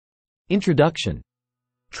Introduction.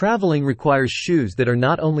 Traveling requires shoes that are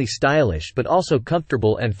not only stylish but also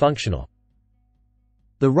comfortable and functional.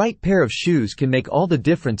 The right pair of shoes can make all the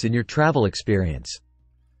difference in your travel experience.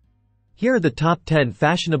 Here are the top 10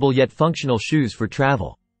 fashionable yet functional shoes for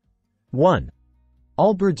travel. 1.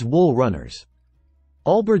 Allbirds Wool Runners.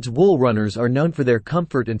 Allbirds wool runners are known for their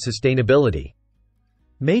comfort and sustainability.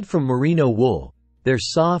 Made from merino wool, they're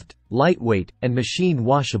soft, lightweight, and machine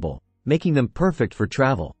washable, making them perfect for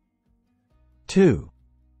travel. 2.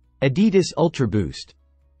 Adidas Ultra Boost.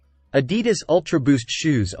 Adidas Ultra Boost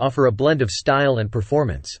shoes offer a blend of style and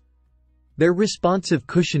performance. Their responsive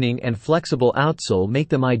cushioning and flexible outsole make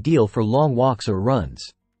them ideal for long walks or runs.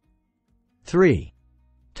 3.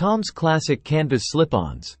 Tom's Classic Canvas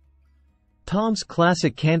Slip-Ons. Tom's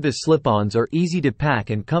Classic Canvas Slip-Ons are easy to pack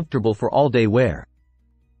and comfortable for all-day wear.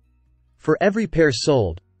 For every pair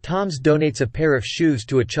sold, Tom's donates a pair of shoes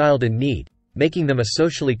to a child in need, making them a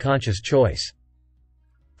socially conscious choice.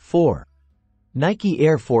 4. Nike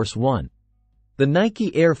Air Force 1. The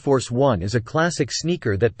Nike Air Force 1 is a classic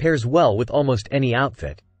sneaker that pairs well with almost any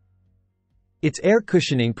outfit. Its air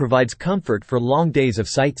cushioning provides comfort for long days of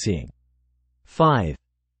sightseeing. 5.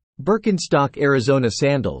 Birkenstock Arizona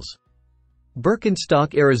Sandals.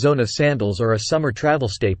 Birkenstock Arizona sandals are a summer travel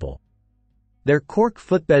staple. Their cork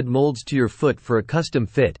footbed molds to your foot for a custom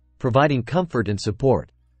fit, providing comfort and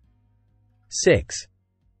support. 6.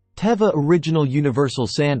 Teva Original Universal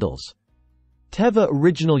Sandals. Teva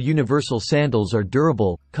Original Universal Sandals are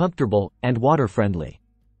durable, comfortable, and water-friendly.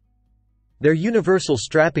 Their universal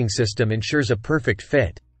strapping system ensures a perfect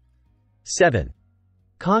fit. 7.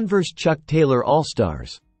 Converse Chuck Taylor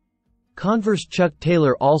All-Stars. Converse Chuck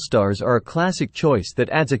Taylor All-Stars are a classic choice that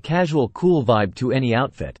adds a casual, cool vibe to any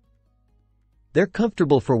outfit. They're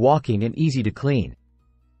comfortable for walking and easy to clean.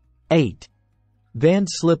 8.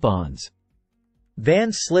 Vans Slip-Ons.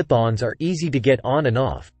 Vans slip-ons are easy to get on and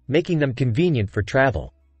off, making them convenient for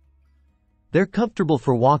travel. They're comfortable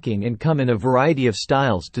for walking and come in a variety of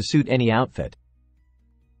styles to suit any outfit.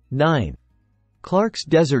 9. Clarks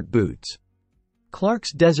Desert Boots.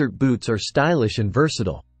 Clarks Desert Boots are stylish and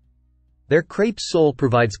versatile. Their crepe sole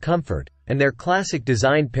provides comfort, and their classic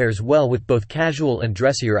design pairs well with both casual and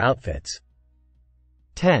dressier outfits.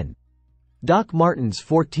 10. Doc Martens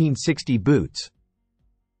 1460 Boots.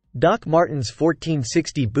 Doc Martens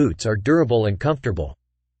 1460 boots are durable and comfortable.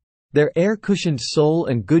 Their air-cushioned sole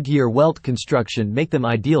and Goodyear welt construction make them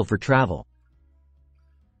ideal for travel.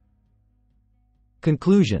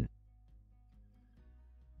 Conclusion.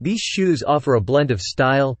 These shoes offer a blend of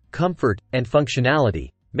style, comfort, and functionality,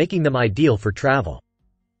 making them ideal for travel.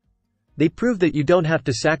 They prove that you don't have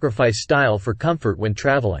to sacrifice style for comfort when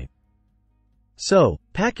traveling. So,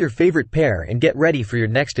 pack your favorite pair and get ready for your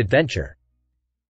next adventure.